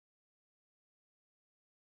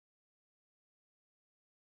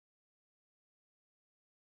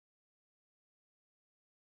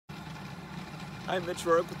I'm Mitch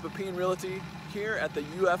Rourke with Pepin Realty here at the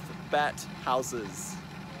UF Bat Houses.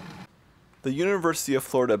 The University of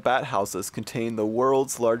Florida bat houses contain the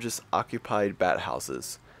world's largest occupied bat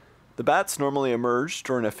houses. The bats normally emerge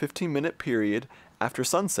during a 15-minute period after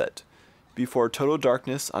sunset, before total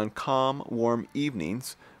darkness on calm, warm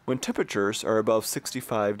evenings when temperatures are above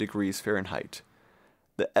 65 degrees Fahrenheit.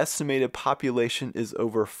 The estimated population is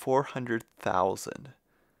over 400,000.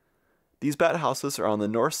 These bat houses are on the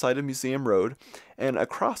north side of Museum Road and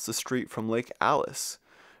across the street from Lake Alice.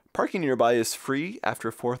 Parking nearby is free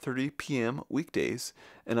after 4:30 p.m. weekdays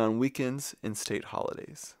and on weekends and state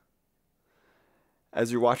holidays.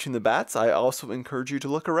 As you're watching the bats, I also encourage you to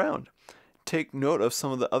look around. Take note of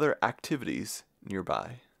some of the other activities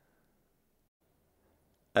nearby.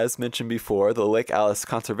 As mentioned before, the Lake Alice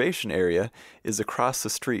Conservation Area is across the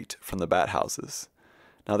street from the bat houses.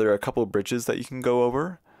 Now there are a couple of bridges that you can go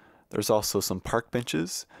over. There's also some park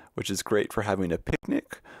benches, which is great for having a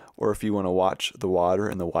picnic or if you want to watch the water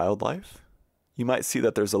and the wildlife. You might see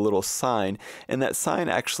that there's a little sign, and that sign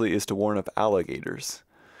actually is to warn of alligators.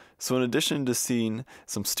 So in addition to seeing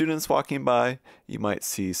some students walking by, you might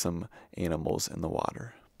see some animals in the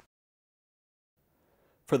water.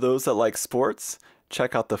 For those that like sports,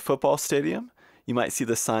 check out the football stadium. You might see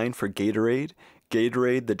the sign for Gatorade.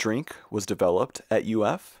 Gatorade, the drink, was developed at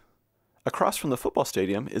UF. Across from the football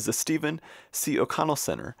stadium is the Stephen C. O'Connell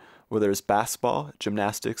Center, where there's basketball,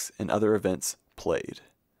 gymnastics, and other events played.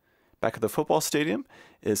 Back at the football stadium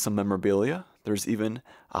is some memorabilia. There's even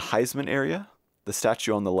a Heisman area. The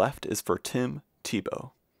statue on the left is for Tim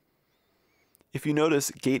Tebow. If you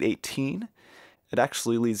notice Gate 18, it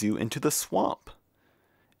actually leads you into the swamp.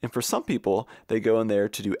 And for some people, they go in there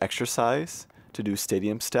to do exercise, to do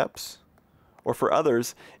stadium steps, or for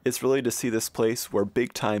others, it's really to see this place where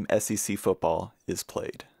big-time SEC football is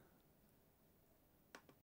played.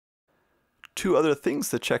 Two other things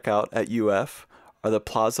to check out at UF are the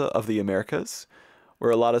Plaza of the Americas,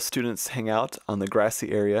 where a lot of students hang out on the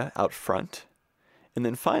grassy area out front, and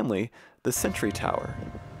then finally, the Century Tower.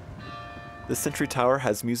 The Century Tower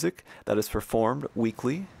has music that is performed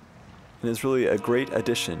weekly and is really a great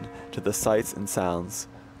addition to the sights and sounds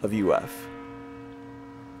of UF.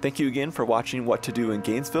 Thank you again for watching What to Do in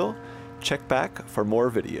Gainesville. Check back for more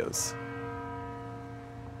videos.